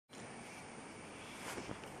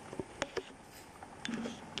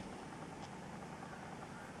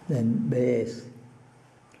then base,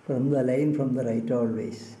 from the line from the right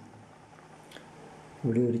always.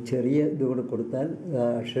 ഇവിടെ ഒരു ചെറിയ ഇത് കൂടെ കൊടുത്താൽ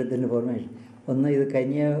അക്ഷരത്തിൻ്റെ ഫോർമേഷൻ ഒന്ന് ഇത്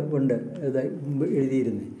കനിയ കൊണ്ട് ഇത്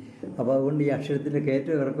എഴുതിയിരുന്നത്. അപ്പോൾ അതുകൊണ്ട് ഈ അക്ഷരത്തിൻ്റെ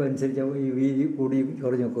കയറ്റം ഇറക്കം അനുസരിച്ച് ഈ വീതി കൂടിയും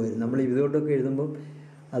കുറഞ്ഞൊക്കെ വരും. നമ്മൾ ഇതുകൊണ്ടൊക്കെ എഴുതുമ്പം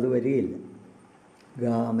അത് വരികയില്ല.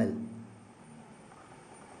 ഗാമൽ,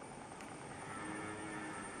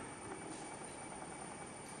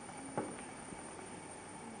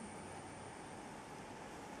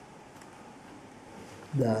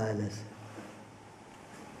 ദാലസ്,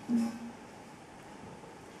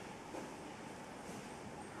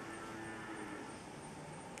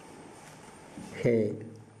 ഹേ,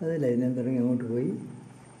 അത് ലൈനം തുടങ്ങി അങ്ങോട്ട് പോയി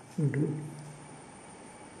ഇങ്ങോട്ട്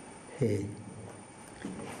ഹേ,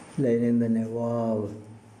 ലൈനം തന്നെ വാവ്,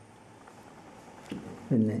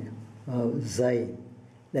 പിന്നെ വാവ് സൈൻ,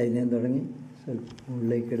 ലൈനം തുടങ്ങി സ്വല്പം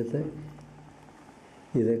ഉള്ളിലേക്കെടുത്ത്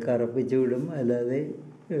ഇത് കറപ്പിച്ച് വിടും, അല്ലാതെ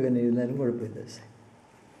എങ്ങനെ ഇരുന്നാലും കുഴപ്പമില്ല.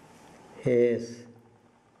 ഹേസ്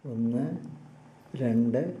 1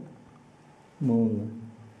 2 3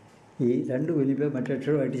 ഈ 2 കുലിപ്പേ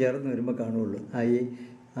മറ്റക്ഷരമായിട്ട് ചേർന്ന് വരുമ്പോൾ കാണുള്ളൂ. ഈ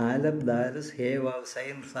ആലം, ദാലസ്, ഹേ, വാവ്,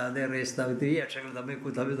 സൈൻ, സാദെ, റേസ്, താവത്ത് ഈ അക്ഷരങ്ങൾ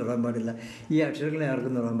തമ്മിൽ തൊടാൻ പാടില്ല. ഈ അക്ഷരങ്ങളെ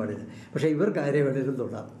ആർക്കും തൊടാൻ പാടില്ല. പക്ഷേ ഇവർക്ക് ആരെ വേണമെങ്കിലും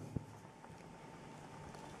തൊടാം.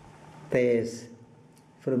 തേസ്,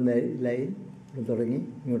 ഫ്രം ദ ലൈൻ തുടങ്ങി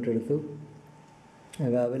ഇങ്ങോട്ടെടുത്തു,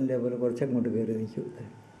 ഗാവലിൻ്റെ പോലെ കുറച്ചങ്ങോട്ട് കയറി നിൽക്കും.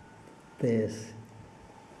 തേസ്,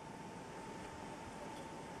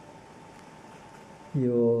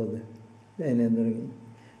 യോത്, ലൈനം തുടങ്ങി.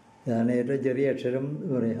 ഇതാണ് ഏറ്റവും ചെറിയ അക്ഷരം എന്ന്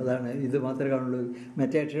പറയും. അതാണ്, ഇത് മാത്രമേ കാണുള്ളൂ.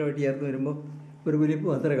 മറ്റേ അക്ഷരമായിട്ട് ചേർന്ന് വരുമ്പോൾ ഒരു കുനിപ്പ്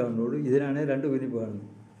മാത്രമേ കാണുള്ളൂ. ഇതിനാണ് 2 കുനിപ്പ്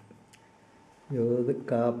കാണുന്നത്. യോത്,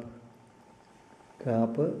 കാപ്പ്,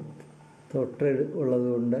 കാപ്പ് തൊട്ട്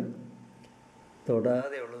ഉള്ളതുകൊണ്ട്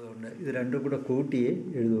തൊടാതെ ഉള്ളതുകൊണ്ട് ഇത് രണ്ടും കൂടെ കൂട്ടിയേ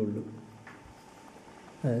എഴുതുള്ളൂ.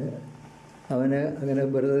 അവന് അങ്ങനെ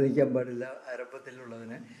വെറുതെ നിൽക്കാൻ പാടില്ല.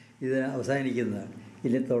 ആരംഭത്തിലുള്ളവന് ഇത് അവസാനിക്കുന്നതാണ്.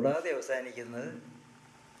 ഇതിൽ തൊടാതെ അവസാനിക്കുന്നത്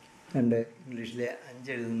ഇംഗ്ലീഷിലെ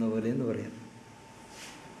 5 എഴുതുന്ന പോലെ എന്ന് പറയാം.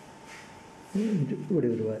 ഇവിടെ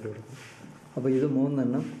ഒരു വാല് കൊടുക്കും. അപ്പോൾ ഇത്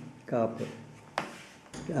 3 കാപ്പ്,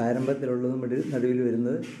 ആരംഭത്തിലുള്ളതും നടുവിൽ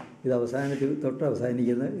വരുന്നത്, ഇത് അവസാനത്തിൽ തൊട്ട്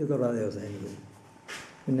അവസാനിക്കുന്നത്, ഇത് തൊടാതെ അവസാനിക്കുന്നത്.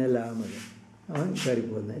 പിന്നെ ലാമത്, അവൻ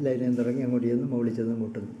കയറിപ്പോകുന്നത് ലൈനം തുടങ്ങി അങ്ങോട്ട് ചെന്ന് മുകളിൽ ചെന്ന്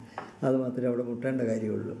മുട്ടുന്നു. അത് മാത്രമേ അവിടെ മുട്ടേണ്ട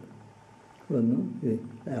കാര്യമുള്ളൂ. വന്നു ഇത്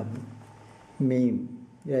ലാമ. മെയിം,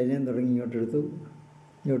 ലൈനം തുടങ്ങി ഇങ്ങോട്ടെടുത്തു,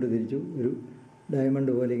 ഇങ്ങോട്ട് തിരിച്ചു, ഒരു ഡയമണ്ട്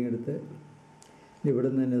പോലെ ഇങ്ങെടുത്ത് ഇവിടെ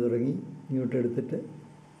നിന്ന് തന്നെ തുടങ്ങി ഇങ്ങോട്ടെടുത്തിട്ട്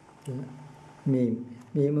മീം.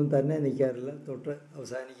 മീമും തന്നെ നിൽക്കാറില്ല, തൊട്ട്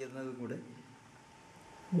അവസാനിക്കുന്നതും കൂടെ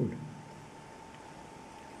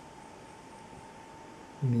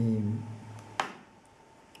മീം.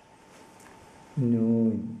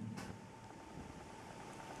 നൂൻ,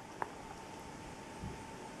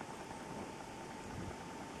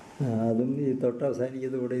 അതും ഈ തൊട്ട്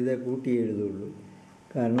അവസാനിക്കുന്നത് കൂടെ ഇതേ കൂട്ടി എഴുതുള്ളൂ.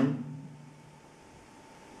 കാരണം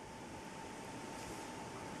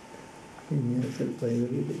പിന്നെ ചിലപ്പോൾ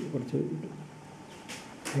ഇത് കുറച്ച്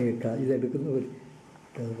ഇതെടുക്കുന്നവർ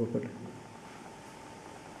അത് പോട്ടെ.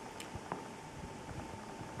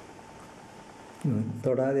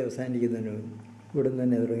 തൊടാതെ അവസാനിക്കുന്നതിന് ഇവിടെ നിന്ന്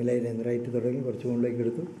തന്നെ തുടങ്ങി ലൈൻ റൈറ്റ് തുടങ്ങി കുറച്ച് മുകളിലേക്ക്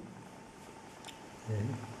എടുത്തു.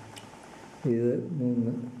 ഇത്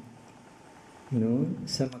 3 നൂൻ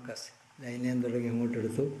സമക്കസ്, ലൈനേം തുടങ്ങി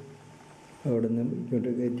അങ്ങോട്ടെടുത്തു, അവിടെ നിന്ന് ഇങ്ങോട്ട്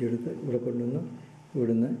കയറ്റിയെടുത്ത് ഇവിടെ കൊണ്ടുവന്നു,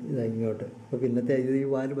 ഇവിടുന്ന് ഇതാ ഇങ്ങോട്ട്. അപ്പോൾ പിന്നത്തെ ഇത് ഈ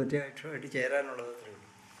വാല് മറ്റേ അക്ഷരമായിട്ട് ചേരാനുള്ളത് അത്രയേ ഉള്ളൂ.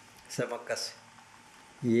 സമക്കസ്,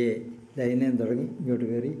 ഏ, ലൈനേം തുടങ്ങി ഇങ്ങോട്ട്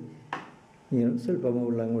കയറി ഇങ്ങനെ സ്വല്പം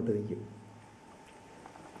മുകളിൽ അങ്ങോട്ട് നിൽക്കും,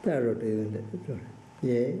 താഴോട്ട് ഇതിൻ്റെ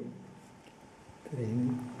ഏ,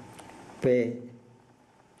 പേ,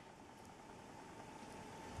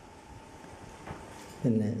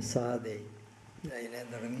 പിന്നെ സാദേ, ലൈനേം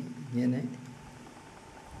തുടങ്ങി ഇങ്ങനെ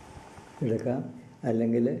എടുക്കാം.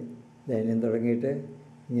 അല്ലെങ്കിൽ ലൈനം തുടങ്ങിയിട്ട്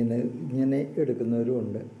ഇങ്ങനെ എടുക്കുന്നവരും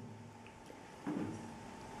ഉണ്ട്.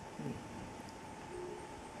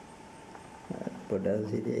 പോട്ടെ, അത്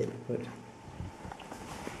ശരിയായി. പോട്ടെ,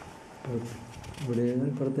 ഇവിടെ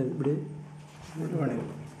പുറത്ത് ഇവിടെ വേണം.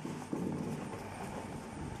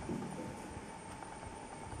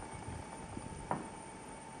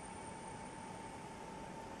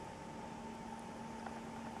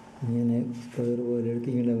 ഇങ്ങനെ സ്ക്വയർ പോലെ എടുത്ത്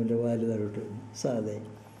ഇങ്ങനെ അവൻ്റെ വാല് താഴോട്ട് സാധേ.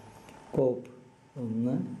 കോപ്പ്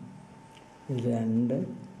 1 2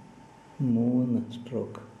 3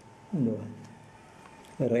 സ്ട്രോക്ക് എന്തുവാ.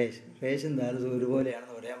 റേഷൻ ദാലസ്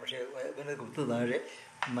ഒരുപോലെയാണെന്ന് പറയാം, പക്ഷേ ഇവന് കുത്ത് താഴെ,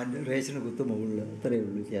 റേഷന് കുത്ത് മുകളിൽ, അത്രയേ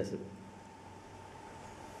ഉള്ളൂ വ്യത്യാസം.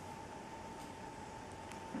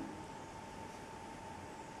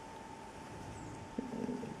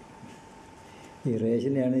 ഈ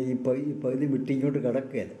റേഷനെയാണ് ഈ പകുതി വിട്ട് ഇങ്ങോട്ട്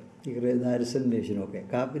കിടക്കുകയല്ല. ഈ ദാരിസൻറ്റേഷനൊക്കെ.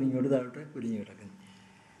 കാപ്പിന് ഇങ്ങോട്ട് താഴോട്ട് കുലിഞ്ഞ് കിടക്കുന്നു.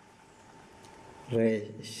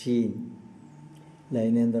 റേ ഷീൻ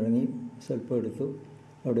ലൈനേം തുടങ്ങി സ്വല്പം എടുത്തു.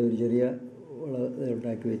 അവിടെ ഒരു ചെറിയ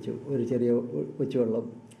ഉണ്ടാക്കി വെച്ചു, ഒരു ചെറിയ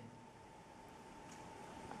കൊച്ചുവെള്ളം.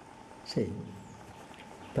 ശരി.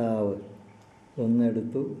 താവ്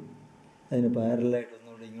ഒന്നെടുത്തു, അതിന് പാരലായിട്ട്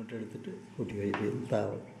ഒന്നുകൂടെ ഇങ്ങോട്ട് എടുത്തിട്ട് കൂട്ടി കഴിപ്പിക്കുന്നു.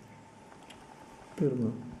 താവ്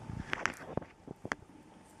തീർന്നു.